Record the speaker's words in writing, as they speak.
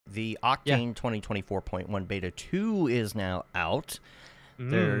the Octane 2024.1 Beta 2 is now out.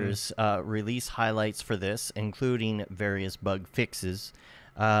 There's release highlights for this, including various bug fixes.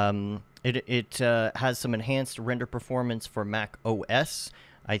 It has some enhanced render performance for Mac OS.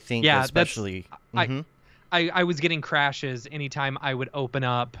 I think especially... I was getting crashes anytime I would open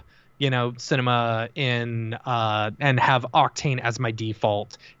up, Cinema in and have Octane as my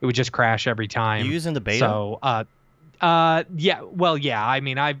default. It would just crash every time. You using the beta? So, yeah. Well, yeah. I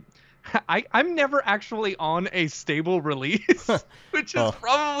mean, I'm never actually on a stable release, which is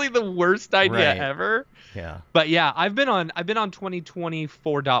probably the worst idea ever. Yeah. But yeah, I've been on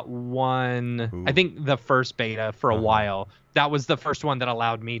 2024.1. I think the first beta for a while. That was the first one that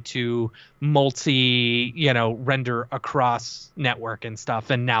allowed me to render across network and stuff.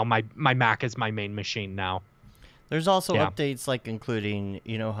 And now my Mac is my main machine now. There's also updates like including,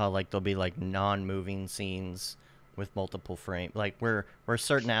 how like there'll be like non-moving scenes with multiple frames, like where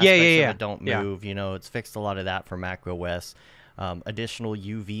certain aspects of it don't move. It's fixed a lot of that for Mac OS. Additional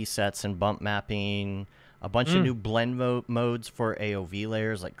UV sets and bump mapping. A bunch of new blend modes for AOV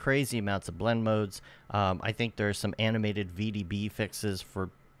layers, like crazy amounts of blend modes. I think there's some animated VDB fixes for,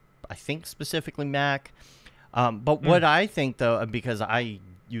 I think, specifically Mac. But what I think, though, because I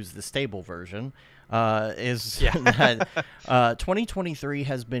use the stable version, is that 2023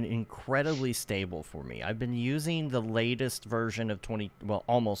 has been incredibly stable for me. I've been using the latest version of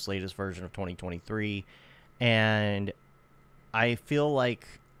almost latest version of 2023, and I feel like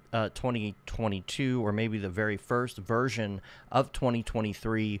 2022, or maybe the very first version of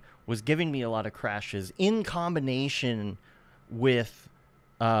 2023, was giving me a lot of crashes in combination with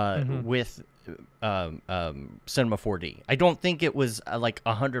Cinema 4D. I don't think it was like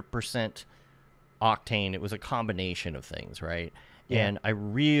 100% Octane. It was a combination of things, right? Yeah. And I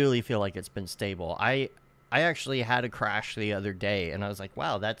really feel like it's been stable. I actually had a crash the other day, and I was like,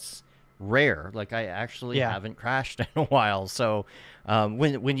 wow, that's rare. Like, I actually haven't crashed in a while. So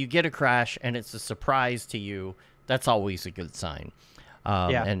when you get a crash and it's a surprise to you, that's always a good sign.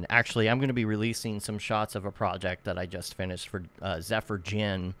 And actually, I'm going to be releasing some shots of a project that I just finished for Zephyr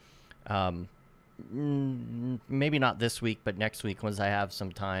Gin. Maybe not this week, but next week, once I have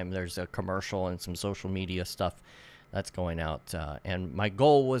some time. There's a commercial and some social media stuff that's going out. And my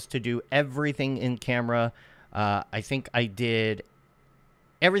goal was to do everything in camera. I think I did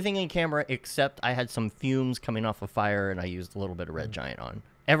everything in camera except I had some fumes coming off a fire, and I used a little bit of Red Giant on.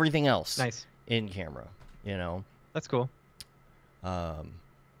 Everything else in camera, That's cool. Sean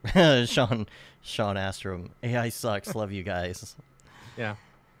Astrom, AI sucks. Love you guys. Yeah.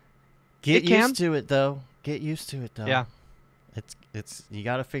 Get used to it, though. Get used to it, though. Yeah. It's you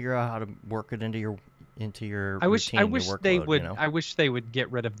got to figure out how to work it into your I wish workload, they would. I wish they would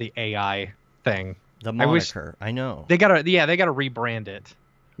get rid of the AI thing. The moniker. I know. They gotta rebrand it.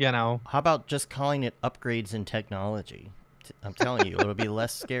 How about just calling it upgrades in technology? I'm telling you, it'll be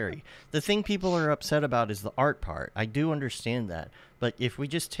less scary. The thing people are upset about is the art part. I do understand that. But if we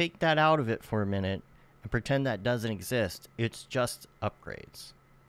just take that out of it for a minute and pretend that doesn't exist, it's just upgrades.